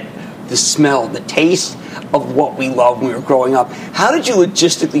get the smell, the taste of what we loved when we were growing up. How did you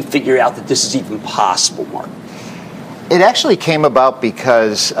logistically figure out that this is even possible, Mark? It actually came about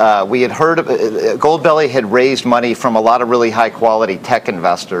because we had heard Goldbelly had raised money from a lot of really high quality tech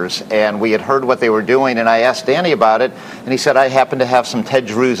investors, and we had heard what they were doing, and I asked Danny about it, and he said, I happen to have some Ted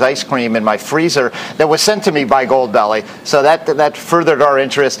Drew's ice cream in my freezer that was sent to me by Goldbelly. So that furthered our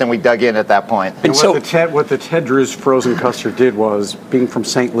interest, and we dug in at that point. And what the Ted Drew's frozen custard did was, being from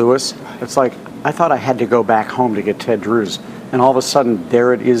St. Louis, it's like, I thought I had to go back home to get Ted Drew's. And all of a sudden,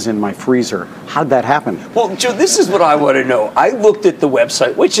 there it is in my freezer. How'd that happen? Well, Joe, this is what I want to know. I looked at the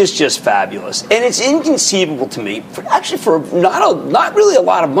website, which is just fabulous, and it's inconceivable to me, for not really a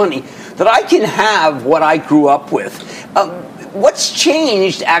lot of money, that I can have what I grew up with. What's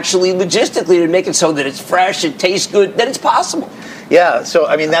changed, actually, logistically, to make it so that it's fresh, it tastes good, that it's possible? Yeah, so,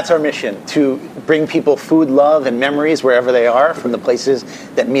 I mean, that's our mission, to bring people food, love, and memories wherever they are, from the places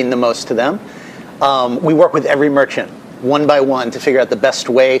that mean the most to them. We work with every merchant, one by one, to figure out the best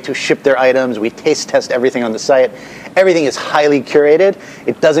way to ship their items. We taste test everything on the site. Everything is highly curated.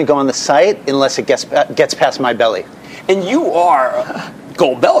 It doesn't go on the site unless it gets past my belly. And you are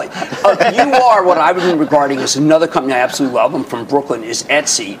Goldbelly. You are what I would be regarding as another company I absolutely love. I'm from Brooklyn, is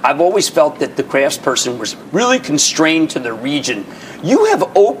Etsy. I've always felt that the craftsperson was really constrained to the region. You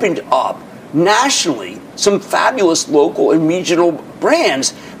have opened up nationally some fabulous local and regional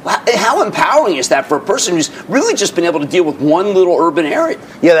brands. How empowering is that for a person who's really just been able to deal with one little urban area?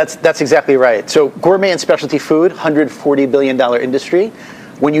 Yeah, that's exactly right. So gourmet and specialty food, $140 billion industry.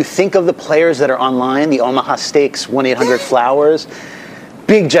 When you think of the players that are online, the Omaha Steaks, 1-800-Flowers,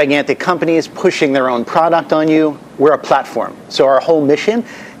 big, gigantic companies pushing their own product on you, we're a platform. So our whole mission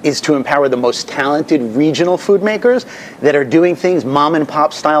is to empower the most talented regional food makers that are doing things mom and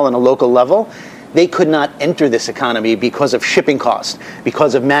pop style on a local level. They could not enter this economy because of shipping costs,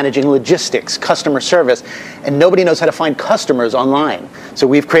 because of managing logistics, customer service, and nobody knows how to find customers online. So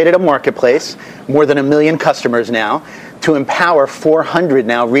we've created a marketplace, more than 1 million customers now, to empower 400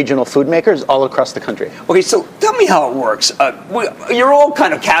 now regional food makers all across the country. Okay, so tell me how it works. You're all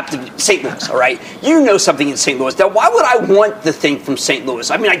kind of captive St. Louis, all right? You know something in St. Louis. Now, why would I want the thing from St.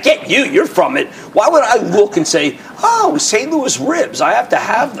 Louis? I mean, I get you're from it. Why would I look and say, oh, St. Louis ribs, I have to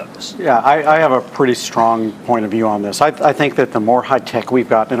have those? Yeah, I have a pretty strong point of view on this. I think that the more high tech we've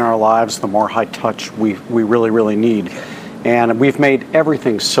got in our lives, the more high touch we really, really need. And we've made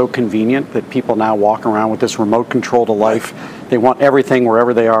everything so convenient that people now walk around with this remote control to life. They want everything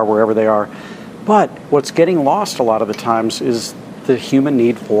wherever they are. But what's getting lost a lot of the times is the human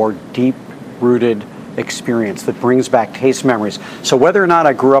need for deep-rooted experience that brings back taste memories. So whether or not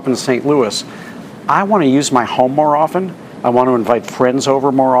I grew up in St. Louis, I want to use my home more often. I want to invite friends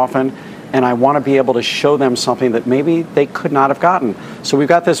over more often. And I want to be able to show them something that maybe they could not have gotten. So we've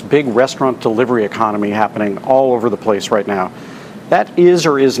got this big restaurant delivery economy happening all over the place right now. That is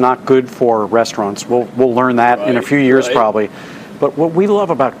or is not good for restaurants. We'll learn that in a few years probably. But what we love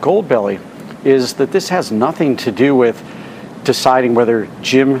about Goldbelly is that this has nothing to do with deciding whether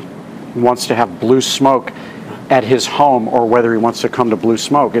Jim wants to have Blue Smoke at his home or whether he wants to come to Blue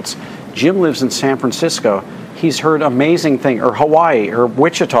Smoke. It's Jim lives in San Francisco. He's heard amazing things, or Hawaii, or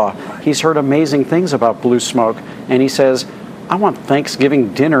Wichita. He's heard amazing things about Blue Smoke, and he says, I want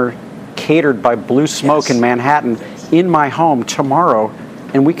Thanksgiving dinner catered by Blue Smoke in Manhattan in my home tomorrow,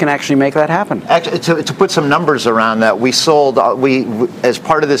 and we can actually make that happen. Actually, to put some numbers around that, we sold, as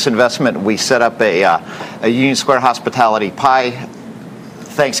part of this investment, we set up a Union Square Hospitality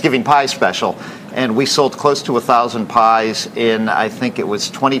Thanksgiving pie special, and we sold close to 1,000 pies in, I think it was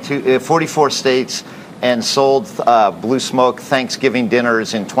 44 states, and sold Blue Smoke Thanksgiving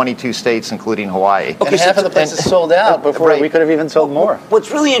dinners in 22 states, including Hawaii. Okay, and half of the places sold out before we could have even sold more.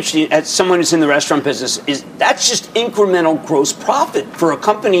 What's really interesting, as someone who's in the restaurant business, is that's just incremental gross profit for a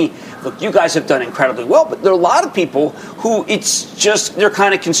company. Look, you guys have done incredibly well, but there are a lot of people who they're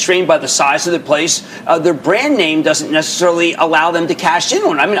kind of constrained by the size of the place. Their brand name doesn't necessarily allow them to cash in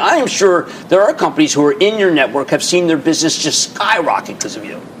on it. I mean, I am sure there are companies who are in your network have seen their business just skyrocket because of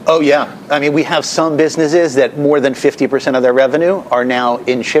you. Oh, yeah. I mean, we have some businesses that more than 50% of their revenue are now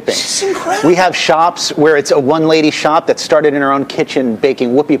in shipping. It's incredible. We have shops where it's a one-lady shop that started in her own kitchen baking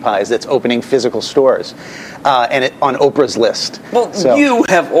whoopie pies that's opening physical stores, and on Oprah's list. Well, you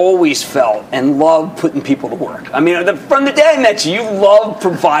have always felt and loved putting people to work. I mean, from the day I met you, you love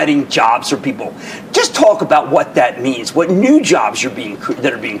providing jobs for people. Just talk about what that means, what new jobs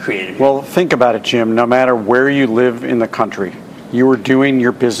that are being created. Well, think about it, Jim. No matter where you live in the country, you were doing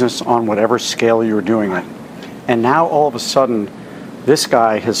your business on whatever scale you were doing it. And now all of a sudden, this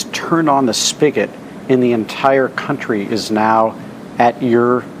guy has turned on the spigot and the entire country is now at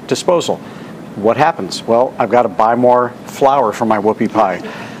your disposal. What happens? Well, I've got to buy more flour for my whoopie pie.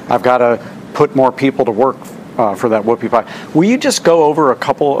 I've got to put more people to work for that whoopie pie. Will you just go over a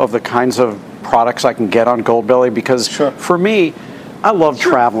couple of the kinds of products I can get on Goldbelly? Because for me, I love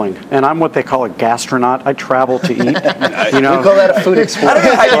traveling, and I'm what they call a gastronaut. I travel to eat. You know, we call that a food explorer. I don't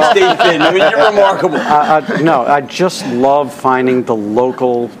know how you stay thin. I mean, you're remarkable. No, I just love finding the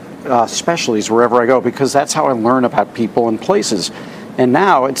local specialties wherever I go, because that's how I learn about people and places. And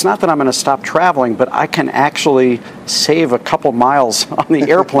now, it's not that I'm going to stop traveling, but I can actually save a couple miles on the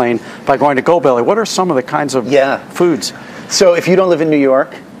airplane by going to Goldbelly. What are some of the kinds of foods? So if you don't live in New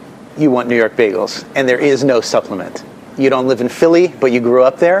York, you want New York bagels, and there is no supplement. You don't live in Philly, but you grew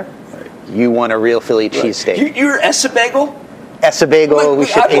up there, you want a real Philly cheesesteak. You're Essa Bagel? Essa Bagel, we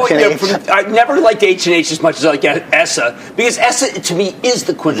ship H&H. I never like H&H as much as I like Essa, because Essa, to me, is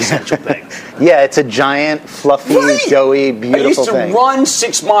the quintessential bagel. Yeah, it's a giant, fluffy, doughy, beautiful thing. I used to run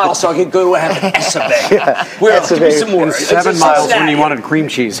 6 miles so I could go have an Essa Bagel. Give me some more. 7 miles when you wanted cream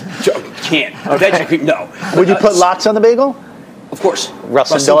cheese. Can't. Veggie cream, no. Would you put lox on the bagel? Of course.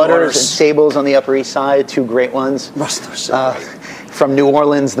 Russ and Daughters and Sables on the Upper East Side, 2 great ones. From New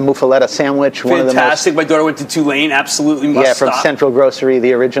Orleans, the Muffaletta sandwich. One of the fantastic. My daughter went to Tulane. Absolutely must from stop. Central Grocery,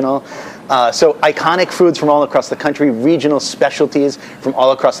 the original. So iconic foods from all across the country, regional specialties from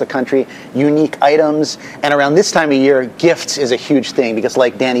all across the country, unique items. And around this time of year, gifts is a huge thing because,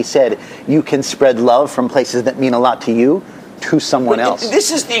 like Danny said, you can spread love from places that mean a lot to you to someone else.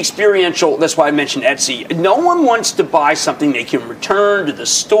 This is the experiential, that's why I mentioned Etsy. No one wants to buy something they can return to the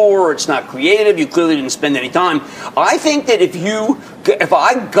store. It's not creative. You clearly didn't spend any time. I think that if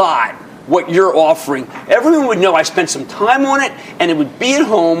I got what you're offering, everyone would know I spent some time on it, and it would be at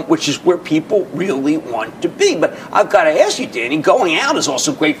home, which is where people really want to be. But I've got to ask you, Danny, going out is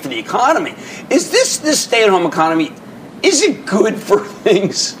also great for the economy. Is this stay-at-home economy, is it good for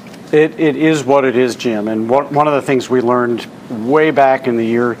things? It is what it is, Jim. And one of the things we learned way back in the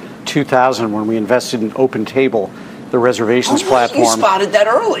year 2000 when we invested in OpenTable, the reservations platform. You spotted that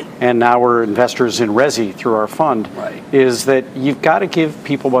early. And now we're investors in Resi through our fund, is that you've got to give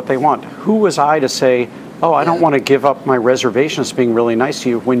people what they want. Who was I to say, oh, I don't want to give up my reservations being really nice to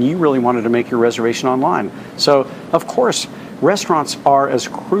you when you really wanted to make your reservation online? So, of course, restaurants are as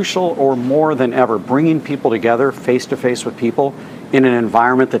crucial or more than ever. Bringing people together face-to-face with people in an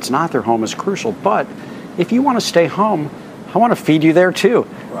environment that's not their home is crucial. But if you want to stay home, I want to feed you there too.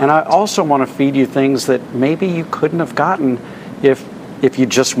 Right. And I also want to feed you things that maybe you couldn't have gotten if you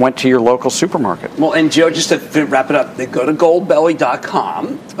just went to your local supermarket. Well, and Joe, just to wrap it up, they go to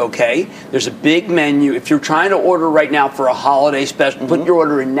goldbelly.com, okay? There's a big menu. If you're trying to order right now for a holiday special, put your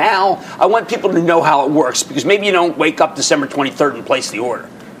order in now. I want people to know how it works, because maybe you don't wake up December 23rd and place the order.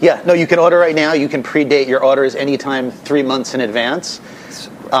 Yeah, no, you can order right now. You can predate your orders anytime 3 months in advance.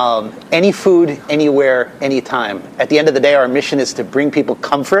 Any food, anywhere, anytime. At the end of the day, our mission is to bring people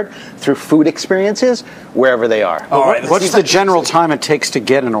comfort through food experiences wherever they are. All right, what's the general time it takes to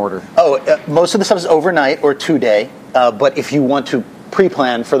get an order? Most of the stuff is overnight or 2-day. But if you want to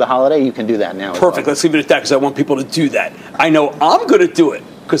pre-plan for the holiday, you can do that now. Perfect. Let's leave it at that because I want people to do that. I know I'm going to do it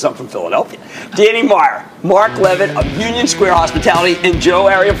because I'm from Philadelphia. Danny Meyer, Mark Levitt of Union Square Hospitality, and Joe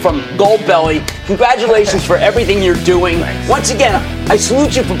Aria from Goldbelly. Congratulations for everything you're doing. Thanks. Once again, I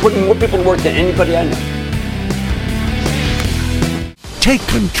salute you for putting more people to work than anybody I know. Take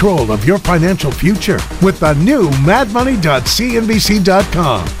control of your financial future with the new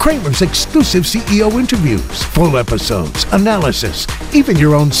madmoney.cnbc.com. Kramer's exclusive CEO interviews, full episodes, analysis, even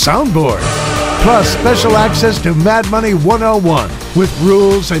your own soundboard. Plus special access to Mad Money 101 with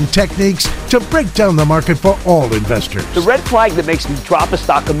rules and techniques to break down the market for all investors. The red flag that makes me drop a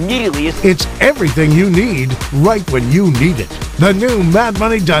stock immediately is... It's everything you need right when you need it. The new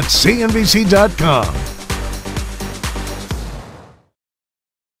madmoney.cnbc.com.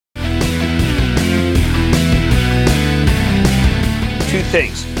 Two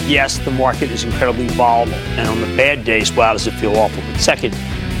things. Yes, the market is incredibly volatile, and on the bad days, wow, does it feel awful. But second,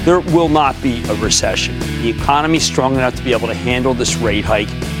 there will not be a recession. The economy is strong enough to be able to handle this rate hike.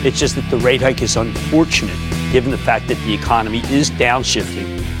 It's just that the rate hike is unfortunate, given the fact that the economy is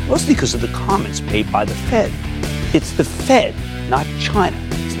downshifting, mostly because of the comments made by the Fed. It's the Fed, not China.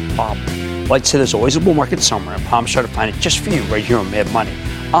 It's the problem. Well, I'd say there's always a bull market somewhere. I promise I'll try to find it just for you right here on Mad Money.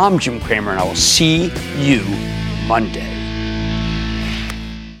 I'm Jim Cramer, and I will see you Monday.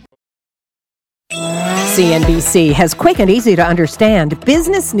 CNBC has quick and easy to understand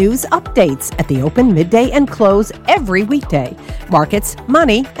business news updates at the open, midday, and close every weekday. Markets,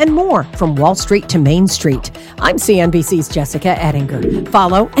 money, and more from Wall Street to Main Street. I'm CNBC's Jessica Ettinger.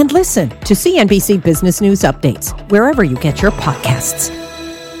 Follow and listen to CNBC Business News Updates wherever you get your podcasts.